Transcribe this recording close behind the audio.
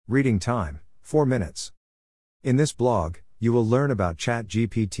Reading time, 4 minutes. In this blog, you will learn about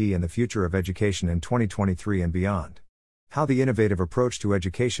ChatGPT and the future of education in 2023 and beyond. How the innovative approach to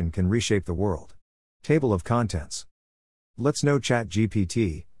education can reshape the world. Table of contents. Let's know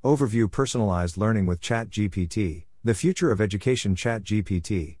ChatGPT. Overview: Personalized learning with ChatGPT. The future of education.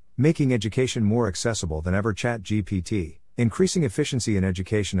 ChatGPT, making education more accessible than ever. ChatGPT, increasing efficiency in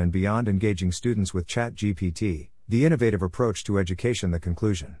education and beyond. Engaging students with ChatGPT, the innovative approach to education. The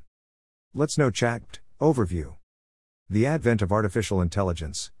conclusion. Let's know Chat. Overview. The advent of artificial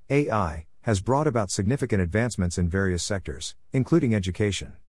intelligence, AI, has brought about significant advancements in various sectors, including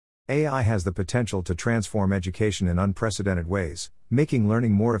education. AI has the potential to transform education in unprecedented ways, making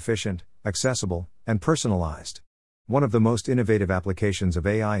learning more efficient, accessible, and personalized. One of the most innovative applications of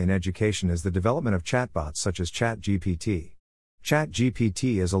AI in education is the development of chatbots such as ChatGPT.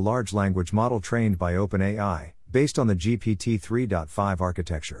 ChatGPT is a large language model trained by OpenAI, based on the GPT 3.5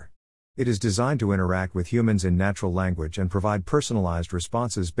 architecture. It is designed to interact with humans in natural language and provide personalized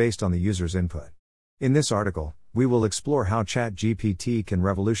responses based on the user's input. In this article, we will explore how ChatGPT can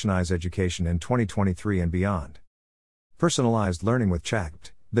revolutionize education in 2023 and beyond. Personalized learning with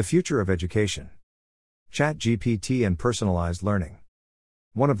Chat, the future of education. ChatGPT and personalized learning.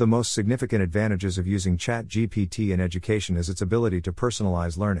 One of the most significant advantages of using ChatGPT in education is its ability to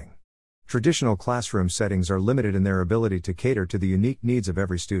personalize learning. Traditional classroom settings are limited in their ability to cater to the unique needs of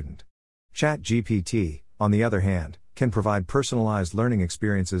every student. ChatGPT, on the other hand, can provide personalized learning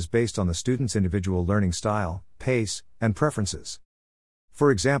experiences based on the student's individual learning style, pace, and preferences. For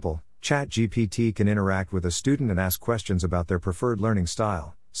example, ChatGPT can interact with a student and ask questions about their preferred learning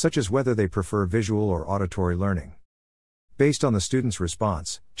style, such as whether they prefer visual or auditory learning. Based on the student's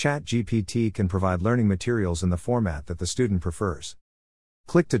response, ChatGPT can provide learning materials in the format that the student prefers.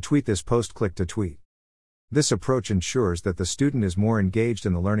 Click to tweet this post. Click to tweet. This approach ensures that the student is more engaged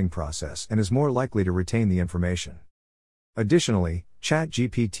in the learning process and is more likely to retain the information. Additionally,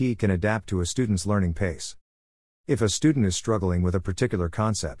 ChatGPT can adapt to a student's learning pace. If a student is struggling with a particular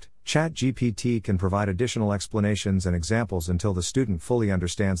concept, ChatGPT can provide additional explanations and examples until the student fully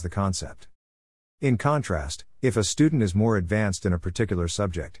understands the concept. In contrast, if a student is more advanced in a particular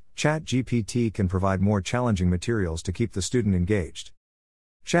subject, ChatGPT can provide more challenging materials to keep the student engaged.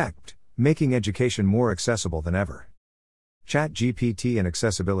 Chat, making education more accessible than ever. ChatGPT and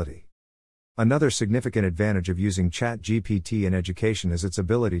accessibility. Another significant advantage of using ChatGPT in education is its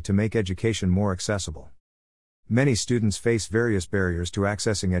ability to make education more accessible. Many students face various barriers to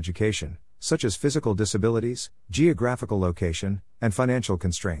accessing education, such as physical disabilities, geographical location, and financial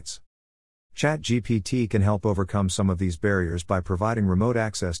constraints. ChatGPT can help overcome some of these barriers by providing remote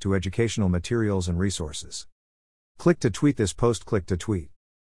access to educational materials and resources. Click to tweet this post. Click to tweet.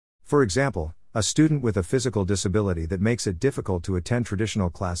 For example, a student with a physical disability that makes it difficult to attend traditional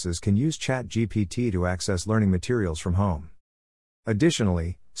classes can use ChatGPT to access learning materials from home.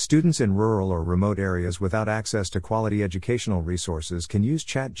 Additionally, students in rural or remote areas without access to quality educational resources can use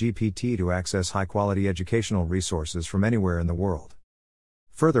ChatGPT to access high-quality educational resources from anywhere in the world.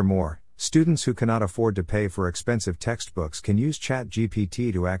 Furthermore, students who cannot afford to pay for expensive textbooks can use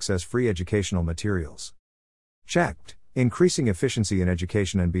ChatGPT to access free educational materials. Chat, increasing efficiency in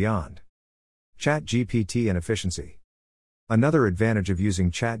education and beyond. ChatGPT and efficiency. Another advantage of using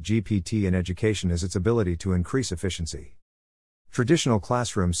ChatGPT in education is its ability to increase efficiency. Traditional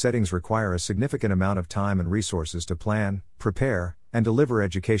classroom settings require a significant amount of time and resources to plan, prepare, and deliver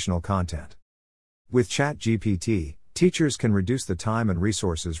educational content. With ChatGPT, teachers can reduce the time and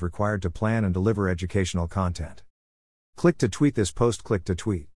resources required to plan and deliver educational content. Click to tweet this post. Click to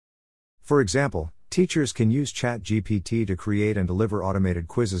tweet. For example, teachers can use ChatGPT to create and deliver automated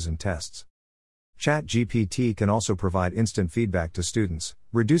quizzes and tests. ChatGPT can also provide instant feedback to students,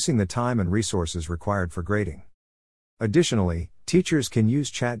 reducing the time and resources required for grading. Additionally, teachers can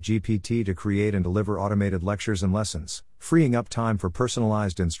use ChatGPT to create and deliver automated lectures and lessons, freeing up time for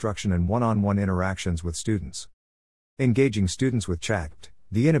personalized instruction and one-on-one interactions with students. Engaging students with Chat,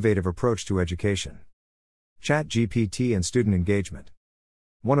 the innovative approach to education. ChatGPT and student engagement.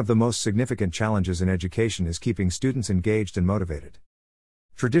 One of the most significant challenges in education is keeping students engaged and motivated.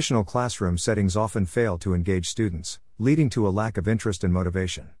 Traditional classroom settings often fail to engage students, leading to a lack of interest and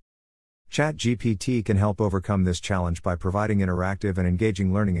motivation. ChatGPT can help overcome this challenge by providing interactive and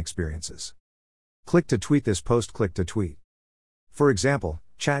engaging learning experiences. Click to tweet this post. Click to tweet. For example,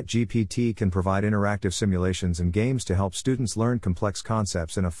 ChatGPT can provide interactive simulations and games to help students learn complex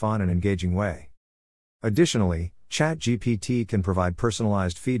concepts in a fun and engaging way. Additionally, ChatGPT can provide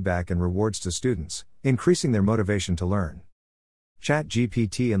personalized feedback and rewards to students, increasing their motivation to learn.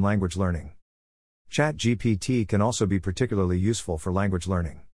 ChatGPT and language learning. ChatGPT can also be particularly useful for language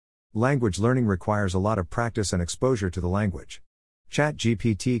learning. Language learning requires a lot of practice and exposure to the language.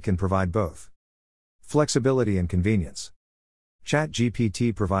 ChatGPT can provide both. Flexibility and convenience.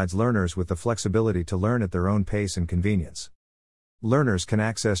 ChatGPT provides learners with the flexibility to learn at their own pace and convenience. Learners can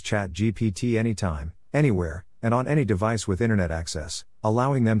access ChatGPT anytime, anywhere, and on any device with internet access,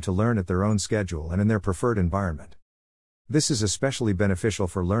 allowing them to learn at their own schedule and in their preferred environment. This is especially beneficial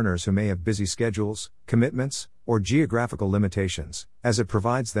for learners who may have busy schedules, commitments, or geographical limitations, as it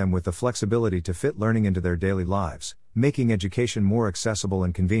provides them with the flexibility to fit learning into their daily lives, making education more accessible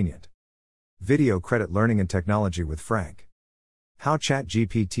and convenient. Video credit learning and technology with Frank. How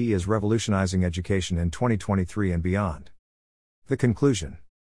ChatGPT is revolutionizing education in 2023 and beyond. The conclusion.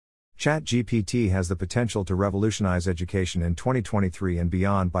 ChatGPT has the potential to revolutionize education in 2023 and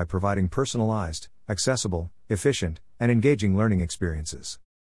beyond by providing personalized, accessible, efficient, and engaging learning experiences.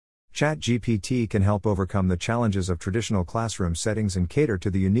 ChatGPT can help overcome the challenges of traditional classroom settings and cater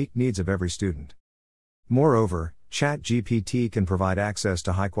to the unique needs of every student. Moreover, ChatGPT can provide access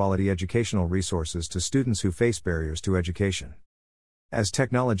to high-quality educational resources to students who face barriers to education. As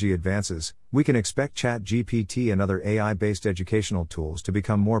technology advances, we can expect ChatGPT and other AI-based educational tools to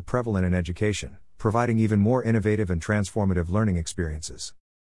become more prevalent in education, providing even more innovative and transformative learning experiences.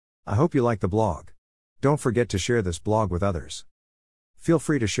 I hope you like the blog. Don't forget to share this blog with others. Feel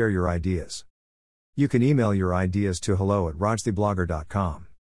free to share your ideas. You can email your ideas to hello@rajtheblogger.com.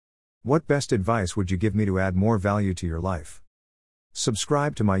 What best advice would you give me to add more value to your life?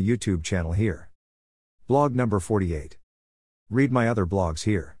 Subscribe to my YouTube channel here. Blog number 48. Read my other blogs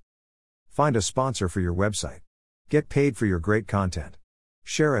here. Find a sponsor for your website. Get paid for your great content.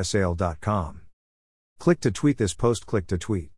 ShareASale.com. Click to tweet this post. Click to tweet.